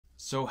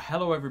So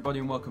hello everybody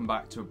and welcome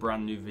back to a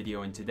brand new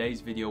video. In today's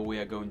video we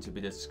are going to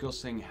be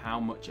discussing how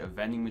much a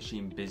vending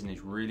machine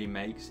business really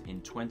makes in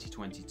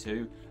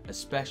 2022,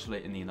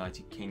 especially in the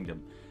United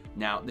Kingdom.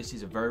 Now this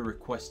is a very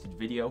requested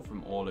video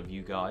from all of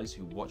you guys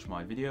who watch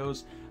my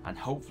videos, and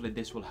hopefully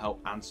this will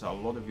help answer a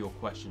lot of your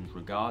questions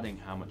regarding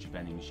how much a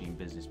vending machine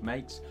business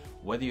makes,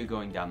 whether you're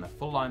going down the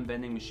full line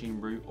vending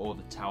machine route or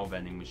the tower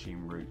vending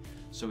machine route.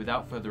 So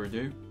without further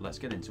ado, let's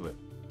get into it.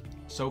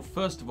 So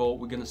first of all,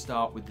 we're going to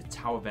start with the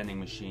tower vending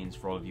machines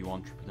for all of you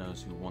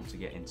entrepreneurs who want to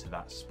get into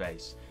that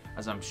space.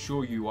 As I'm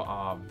sure you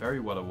are very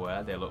well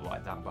aware, they look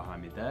like that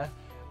behind me there.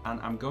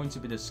 And I'm going to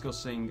be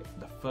discussing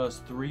the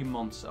first 3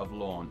 months of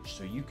launch,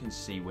 so you can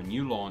see when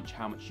you launch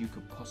how much you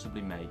could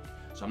possibly make.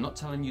 So I'm not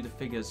telling you the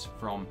figures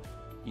from,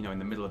 in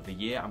the middle of the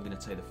year. I'm going to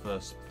tell you the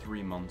first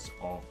 3 months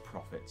of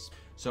profits.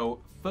 So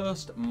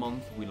first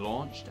month we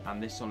launched,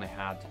 and this only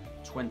had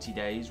 20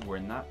 days, we're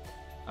in that.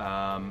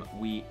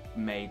 We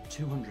made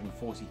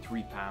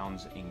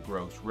 £243 in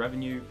gross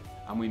revenue,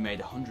 and we made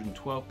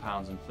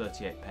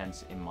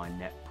 £112.38 in my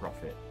net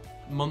profit.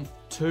 Month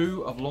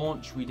 2 of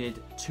launch, we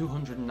did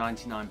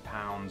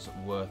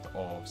 £299 worth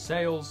of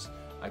sales.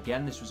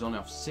 Again, this was only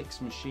off 6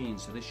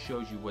 machines, so this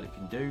shows you what it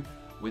can do,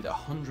 with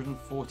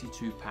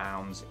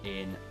 £142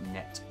 in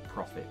net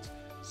profit.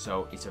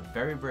 So it's a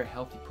very, very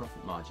healthy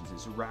profit margins.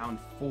 It's around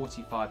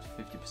 45 to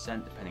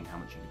 50% depending how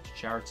much you give to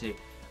charity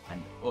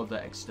and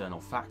other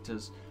external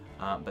factors,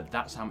 but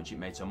that's how much it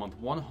made. So month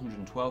 1,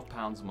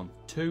 £112, month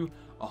 2,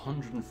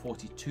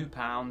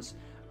 £142,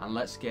 and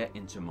let's get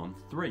into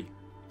month 3.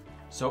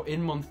 So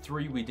in month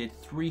 3 we did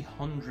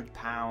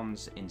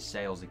 £300 in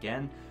sales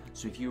again.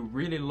 So if you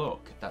really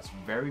look, that's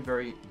very,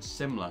 very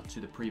similar to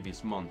the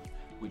previous month,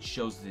 which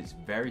shows that it's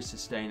very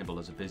sustainable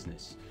as a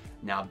business.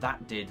 Now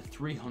that did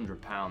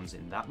 £300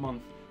 in that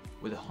month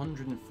with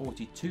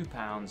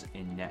 £142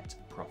 in net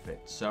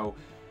profit. So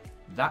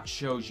that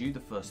shows you the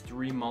first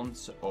 3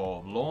 months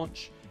of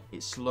launch.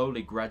 It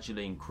slowly,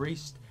 gradually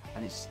increased,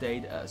 and it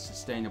stayed at a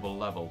sustainable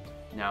level.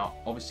 Now,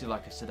 obviously,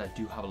 like I said, I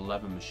do have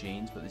 11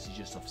 machines, but this is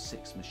just off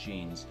 6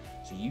 machines.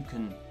 So you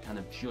can kind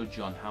of judge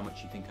on how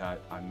much you think I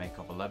make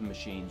off 11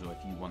 machines, or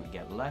if you want to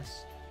get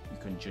less, you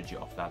can judge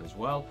it off that as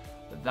well.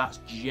 But that's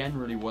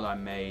generally what I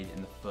made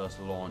in the first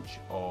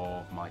launch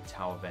of my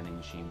tower vending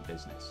machine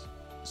business.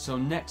 So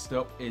next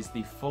up is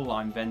the full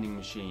line vending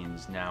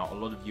machines. Now a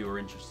lot of you are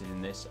interested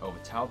in this over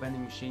tower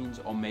vending machines,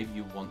 or maybe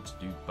you want to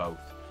do both,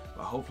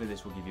 but hopefully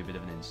this will give you a bit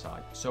of an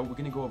insight. So we're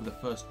going to go over the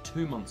first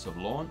 2 months of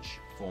launch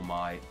for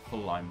my full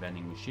line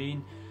vending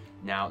machine.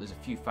 Now there's a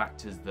few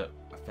factors that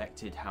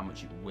affected how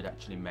much it would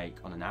actually make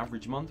on an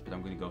average month, but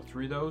I'm going to go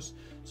through those.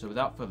 So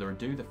without further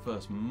ado, the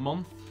first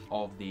month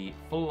of the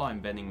full line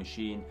vending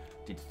machine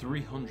did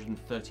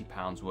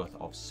 £330 worth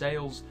of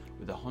sales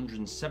with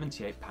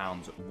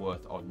 £178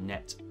 worth of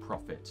net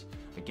profit.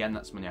 Again,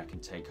 that's money I can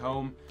take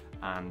home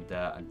and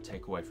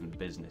take away from the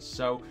business.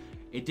 So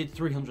it did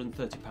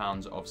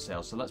 £330 of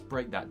sales. So let's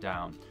break that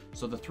down.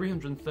 So the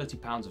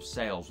 £330 of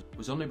sales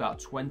was only about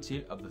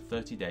 20 of the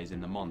 30 days in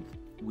the month.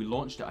 We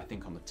launched it, I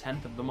think, on the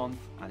 10th of the month,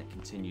 and it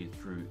continued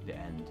through the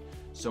end.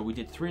 So we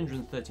did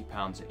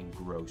 £330 in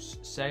gross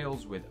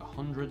sales with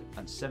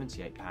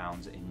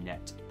 £178 in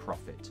net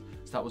profit.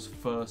 So that was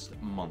first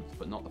month,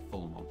 but not the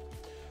full month.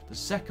 The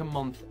second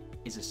month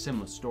is a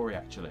similar story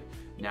actually.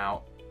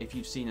 Now, if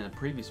you've seen in a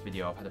previous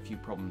video, I've had a few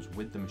problems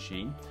with the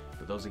machine,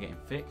 but those are getting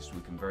fixed.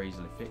 We can very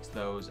easily fix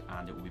those,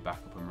 and it will be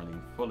back up and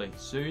running fully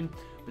soon.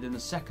 But in the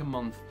second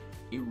month,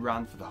 it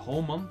ran for the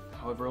whole month.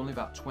 However, only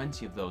about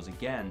 20 of those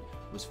again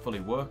was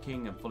fully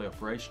working and fully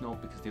operational,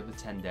 because the other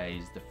 10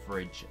 days the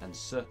fridge and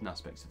certain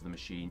aspects of the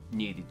machine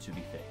needed to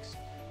be fixed.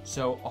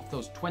 So off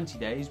those 20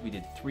 days we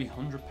did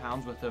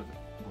 £300 worth of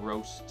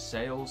gross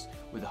sales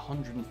with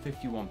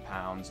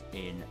 £151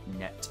 in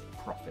net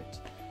profit.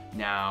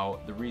 Now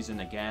the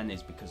reason again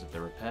is because of the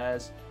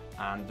repairs,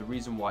 and the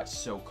reason why it's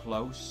so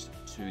close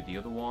to the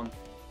other one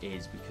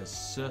is because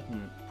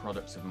certain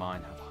products of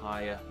mine have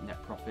higher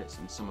net profits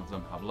and some of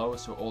them have lower,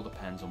 so it all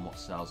depends on what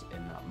sells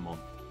in that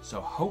month.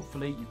 So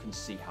hopefully you can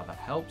see how that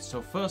helps.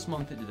 So first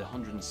month it did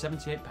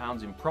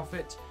 £178 in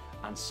profit,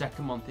 and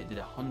second month it did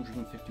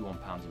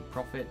 £151 in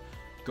profit.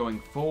 Going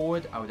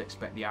forward, I would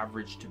expect the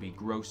average to be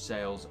gross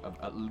sales of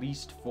at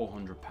least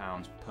 £400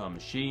 per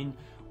machine,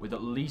 with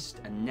at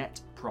least a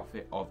net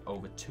profit of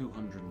over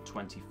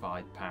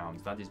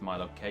 £225. That is my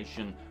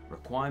location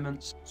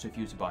requirements. So if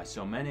you were to buy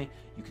so many,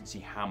 you can see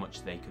how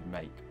much they could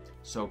make.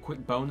 So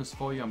quick bonus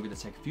for you, I'm going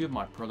to take a few of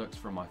my products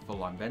from my full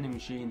line vending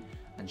machine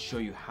and show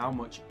you how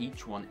much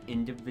each one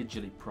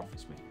individually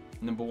profits me.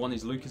 Number 1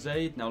 is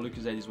Lucozade. Now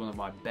Lucozade is one of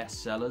my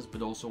best sellers,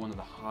 but also one of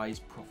the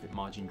highest profit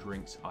margin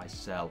drinks I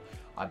sell.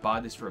 I buy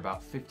this for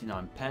about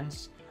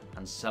 59p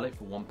and sell it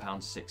for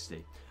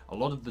 £1.60. A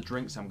lot of the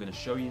drinks I'm going to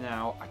show you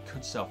now I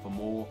could sell for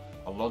more.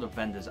 A lot of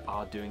vendors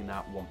are doing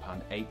that,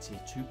 £1.80,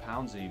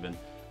 £2 even,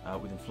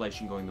 with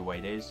inflation going the way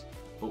it is.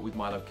 But with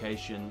my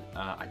location,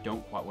 I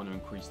don't quite want to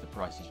increase the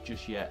prices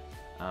just yet,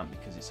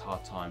 because it's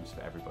hard times for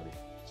everybody.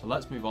 So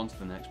let's move on to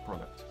the next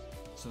product.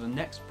 So the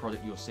next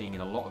product you're seeing in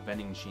a lot of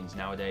vending machines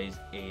nowadays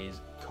is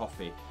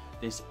coffee.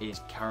 This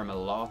is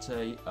caramel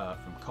latte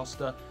from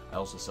Costa. I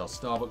also sell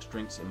Starbucks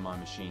drinks in my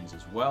machines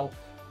as well.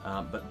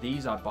 But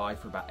these I buy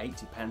for about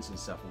 80 pence and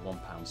sell for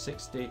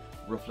 £1.60,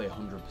 roughly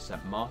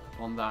 100% markup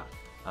on that.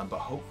 But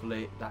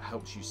hopefully that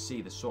helps you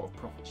see the sort of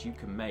profits you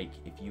can make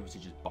if you were to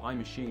just buy a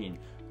machine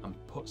and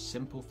put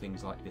simple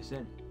things like this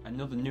in.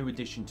 Another new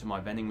addition to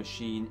my vending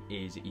machine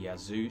is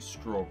Yazoo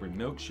Strawberry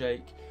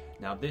Milkshake.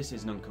 Now this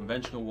is an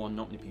unconventional one,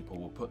 not many people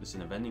will put this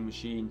in a vending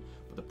machine,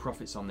 but the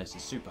profits on this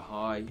is super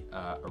high,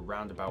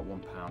 around about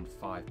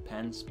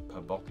 £1.05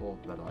 per bottle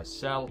that I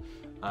sell.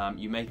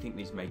 You may think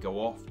these may go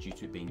off due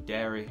to it being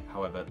dairy,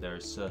 however there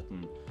is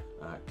certain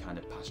kind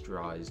of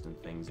pasteurized and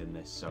things in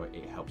this, so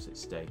it helps it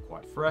stay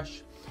quite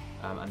fresh.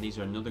 And these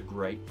are another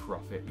great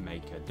profit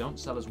maker. Don't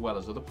sell as well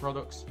as other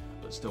products,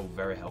 but still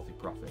very healthy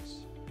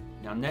profits.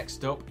 Now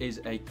next up is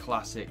a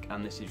classic,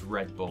 and this is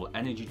Red Bull.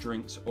 Energy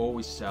drinks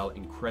always sell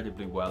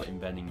incredibly well in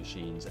vending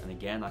machines, and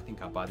again I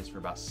think I buy this for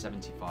about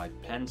 75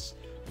 pence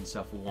and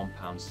sell for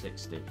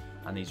 £1.60,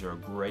 and these are a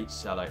great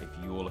seller if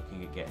you're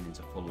looking at getting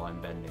into full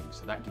line vending,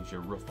 so that gives you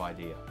a rough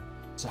idea.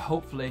 So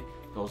hopefully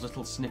those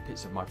little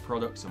snippets of my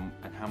products and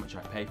how much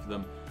I pay for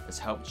them has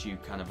helped you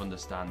kind of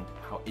understand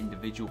how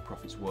individual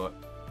profits work,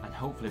 and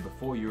hopefully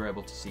before you're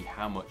able to see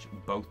how much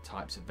both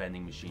types of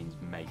vending machines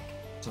make.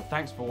 So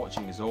thanks for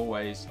watching as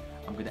always.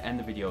 I'm going to end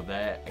the video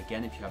there.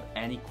 Again, if you have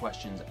any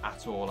questions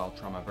at all, I'll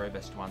try my very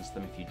best to answer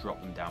them if you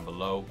drop them down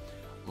below.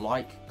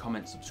 Like,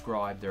 comment,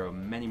 subscribe. There are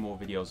many more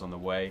videos on the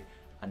way,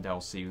 and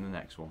I'll see you in the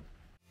next one.